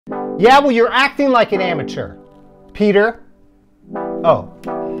Yeah, well, you're acting like an amateur, Peter. Oh.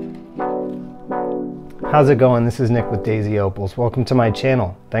 How's it going? This is Nick with Daisy Opals. Welcome to my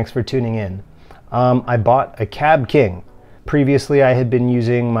channel. Thanks for tuning in. I bought a Cab King. Previously, I had been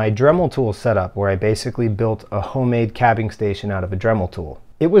using my Dremel tool setup where I basically built a homemade cabbing station out of a Dremel tool.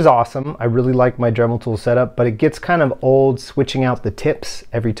 It was awesome. I really like my Dremel tool setup, but it gets kind of old switching out the tips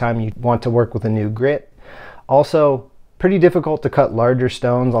every time you want to work with a new grit. Also, pretty difficult to cut larger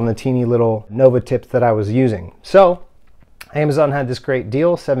stones on the teeny little Nova tips that I was using. So Amazon had this great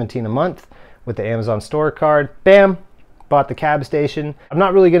deal, $17 a month with the Amazon store card. Bam, bought the cab station. I'm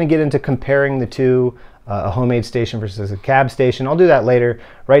not really going to get into comparing the two, a homemade station versus a cab station. I'll do that later.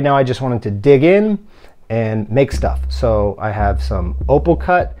 Right now I just wanted to dig in and make stuff. So I have some opal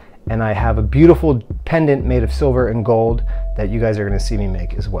cut and I have a beautiful pendant made of silver and gold that you guys are going to see me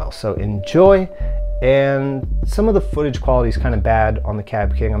make as well. So enjoy. And some of the footage quality is kind of bad on the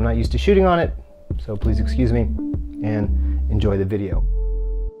Cab King. I'm not used to shooting on it, so please excuse me and enjoy the video.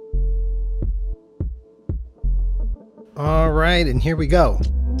 All right, and here we go.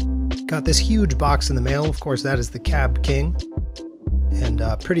 Got this huge box in the mail. Of course, that is the Cab King, and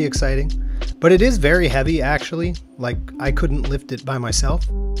pretty exciting. But it is very heavy, actually. Like, I couldn't lift it by myself.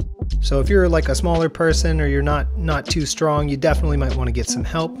 So if you're like a smaller person or you're not too strong, you definitely might want to get some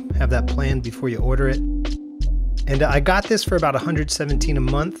help. Have that planned before you order it. And I got this for about $117 a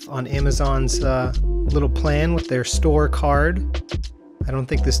month on Amazon's little plan with their store card. I don't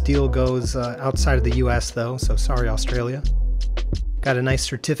think this deal goes outside of the US though, so sorry Australia. Got a nice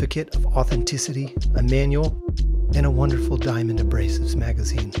certificate of authenticity, a manual, and a wonderful Diamond Abrasives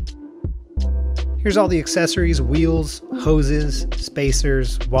magazine. Here's all the accessories: wheels, hoses,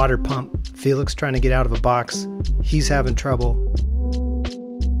 spacers, water pump. Felix trying to get out of a box. He's having trouble.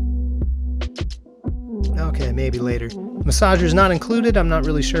 Okay, maybe later. Massager's not included. I'm not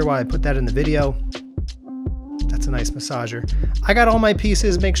really sure why I put that in the video. That's a nice massager. I got all my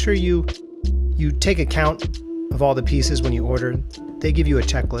pieces. Make sure you take account of all the pieces when you order. They give you a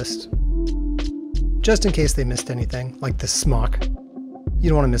checklist, just in case they missed anything, like the smock. You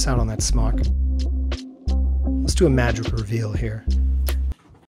don't want to miss out on that smock. Let's do a magic reveal here.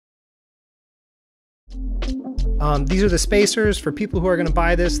 These are the spacers for people who are going to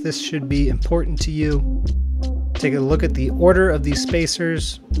buy this. This should be important to you. Take a look at the order of these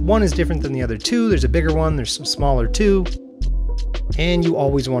spacers. One is different than the other two. There's a bigger one, there's some smaller too. And you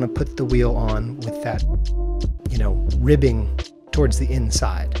always want to put the wheel on with that, ribbing towards the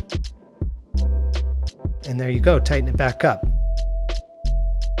inside. And there you go, tighten it back up.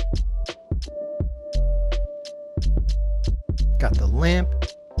 Got the lamp,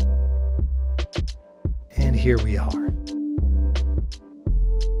 and here we are.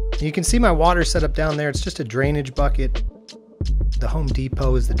 You can see my water set up down there. It's just a drainage bucket. The Home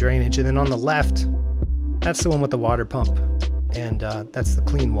Depot is the drainage, and then on the left, that's the one with the water pump, and that's the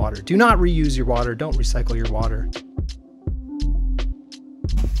clean water. Do not reuse your water. Don't recycle your water.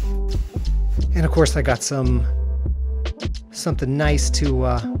 And of course, I got something nice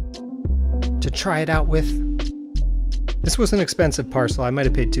to try it out with. This was an expensive parcel. I might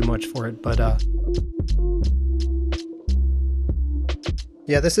have paid too much for it, but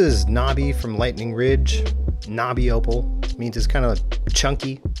yeah, this is knobby from Lightning Ridge. Knobby opal means it's kind of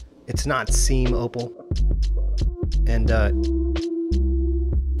chunky. It's not seam opal. And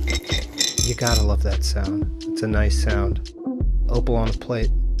you gotta love that sound. It's a nice sound. Opal on a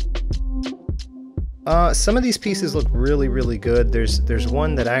plate. Some of these pieces look really, really good. There's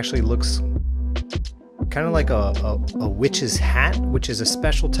one that actually looks kind of like a witch's hat, which is a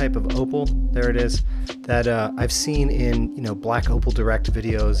special type of opal. There it is, that I've seen in Black Opal Direct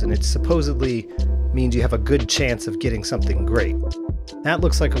videos, and it supposedly means you have a good chance of getting something great. That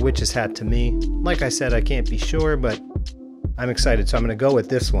looks like a witch's hat to me. Like I said, I can't be sure, but I'm excited, so I'm going to go with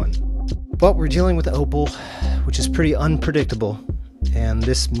this one. But we're dealing with opal, which is pretty unpredictable, and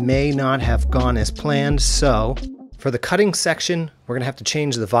this may not have gone as planned. So for the cutting section, we're gonna have to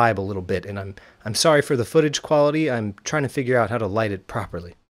change the vibe a little bit, and I'm sorry for the footage quality. I'm trying to figure out how to light it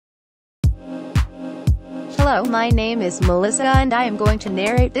properly. Hello, my name is Melissa and I am going to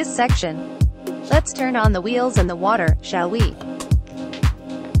narrate this section. Let's turn on the wheels and the water, shall we?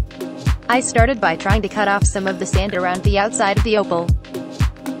 I started by trying to cut off some of the sand around the outside of the opal.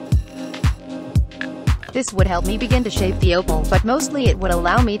 This would help me begin to shape the opal, but mostly it would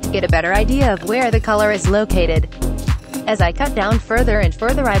allow me to get a better idea of where the color is located. As I cut down further and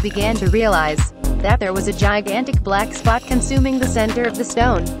further, I began to realize that there was a gigantic black spot consuming the center of the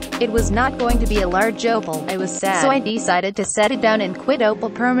stone. It was not going to be a large opal. I was sad, so I decided to set it down and quit opal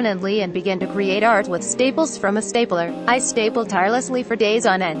permanently and began to create art with staples from a stapler. I stapled tirelessly for days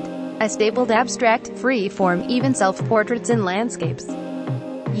on end. I stapled abstract, free-form, even self-portraits and landscapes.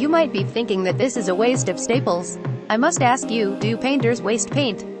 You might be thinking that this is a waste of staples. I must ask you, do painters waste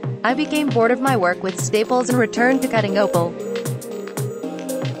paint? I became bored of my work with staples and returned to cutting opal.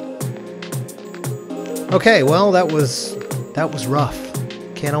 Okay, well, that was rough.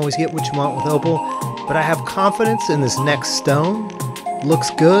 Can't always get what you want with opal, but I have confidence in this next stone.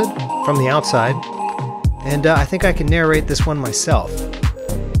 Looks good from the outside, and I think I can narrate this one myself.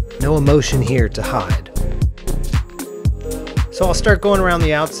 No emotion here to hide. So I'll start going around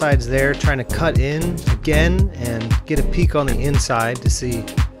the outsides there, trying to cut in again and get a peek on the inside to see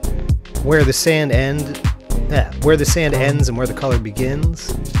where the sand ends and where the color begins.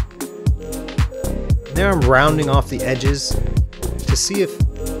 There I'm rounding off the edges to see if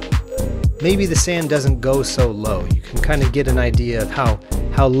maybe the sand doesn't go so low. You can kind of get an idea of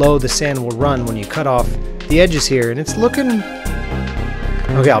how low the sand will run when you cut off the edges here, and it's looking...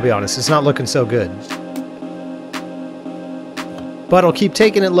 Okay, I'll be honest, it's not looking so good. But I'll keep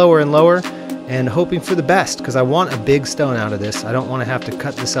taking it lower and lower and hoping for the best, because I want a big stone out of this. I don't want to have to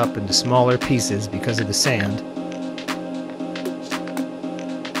cut this up into smaller pieces because of the sand.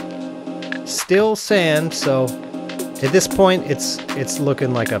 Still sand, so at this point it's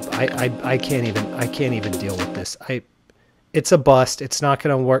looking like I can't even deal with this. It's a bust. It's not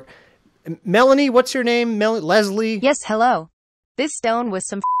gonna work. Melanie, what's your name? Leslie? Yes, hello. This stone was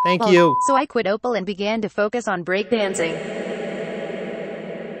some Thank you. So I quit opal and began to focus on breakdancing.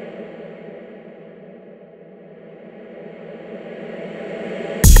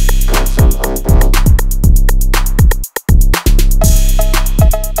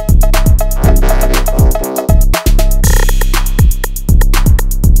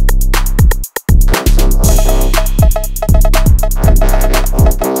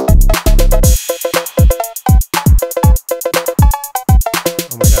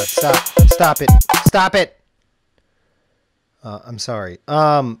 Stop it. I'm sorry.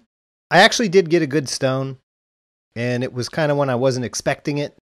 I actually did get a good stone, and it was kind of when I wasn't expecting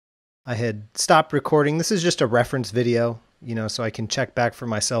it. I had stopped recording. This is just a reference video, you know, so I can check back for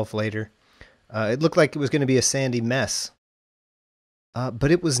myself later. It looked like it was going to be a sandy mess.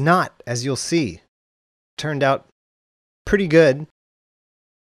 But it was not, as you'll see. It turned out pretty good.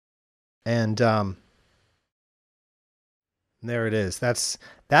 And there it is.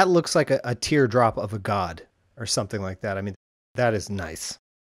 That looks like a teardrop of a god or something like that. I mean, that is nice.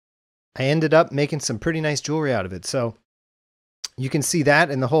 I ended up making some pretty nice jewelry out of it. So you can see that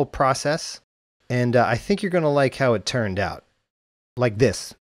in the whole process. And I think you're going to like how it turned out. Like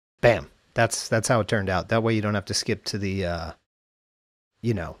this. Bam. That's how it turned out. That way you don't have to skip to the,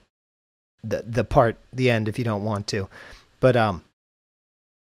 you know, the end if you don't want to. But,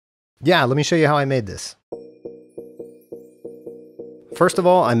 yeah, let me show you how I made this. First of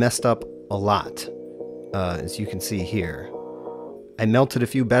all, I messed up a lot, as you can see here. I melted a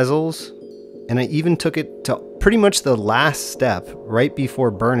few bezels, and I even took it to pretty much the last step, right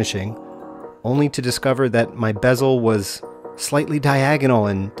before burnishing, only to discover that my bezel was slightly diagonal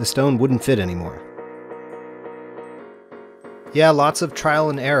and the stone wouldn't fit anymore. Yeah, lots of trial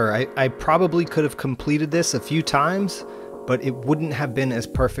and error. I probably could have completed this a few times, but it wouldn't have been as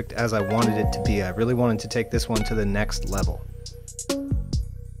perfect as I wanted it to be. I really wanted to take this one to the next level.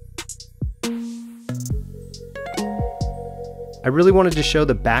 I really wanted to show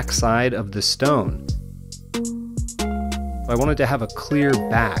the back side of the stone. I wanted to have a clear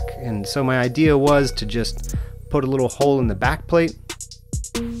back, and so my idea was to just put a little hole in the back plate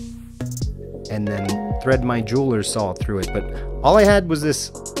and then thread my jeweler's saw through it. But all I had was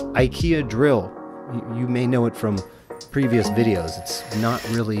this IKEA drill. You may know it from previous videos. It's not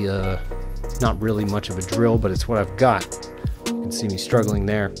really much of a drill, but it's what I've got. You can see me struggling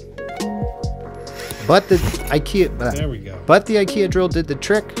there. But the IKEA drill did the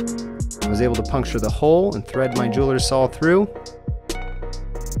trick. I was able to puncture the hole and thread my jeweler's saw through,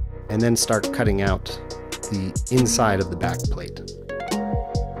 and then start cutting out the inside of the back plate.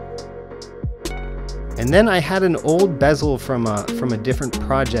 And then I had an old bezel from a different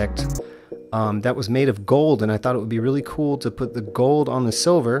project that was made of gold, and I thought it would be really cool to put the gold on the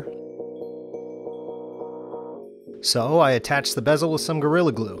silver. So I attached the bezel with some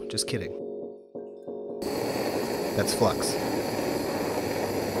Gorilla Glue. Just kidding. That's flux.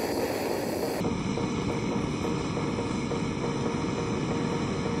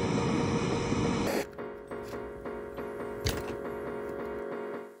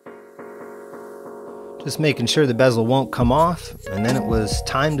 Just making sure the bezel won't come off, and then it was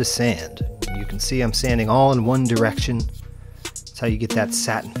time to sand. You can see I'm sanding all in one direction. That's how you get that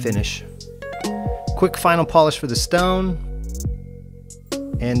satin finish. Quick final polish for the stone.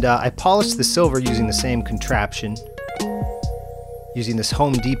 And I polished the silver using the same contraption, using this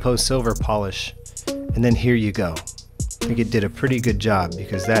Home Depot silver polish. And then here you go. I think it did a pretty good job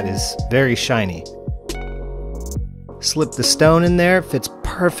because that is very shiny. Slip the stone in there, fits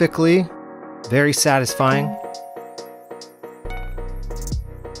perfectly. Very satisfying.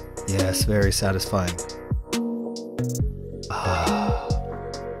 Yes, very satisfying.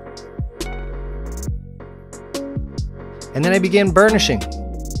 And then I began burnishing,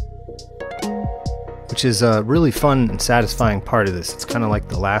 which is a really fun and satisfying part of this. It's kind of like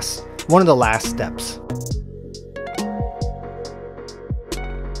one of the last steps.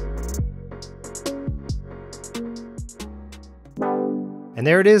 And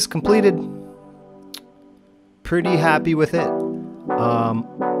there it is, completed. Pretty happy with it.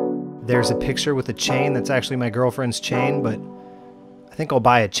 There's a picture with a chain. That's actually my girlfriend's chain, but I think I'll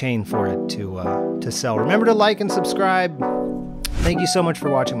buy a chain for it to sell. Remember to like and subscribe. Thank you so much for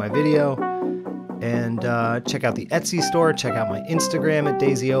watching my video. And check out the Etsy store. Check out my Instagram at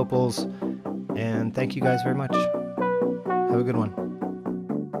Daisy Opals. And thank you guys very much. Have a good one.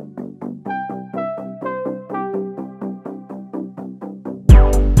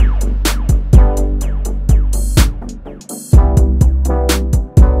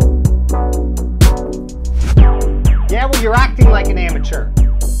 Yeah, well, you're acting like an amateur.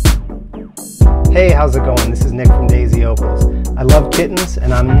 Hey, how's it going? This is Nick from Daisy Opals. I love kittens,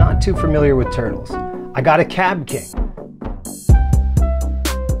 and I'm not too familiar with turtles. I got a Cab King.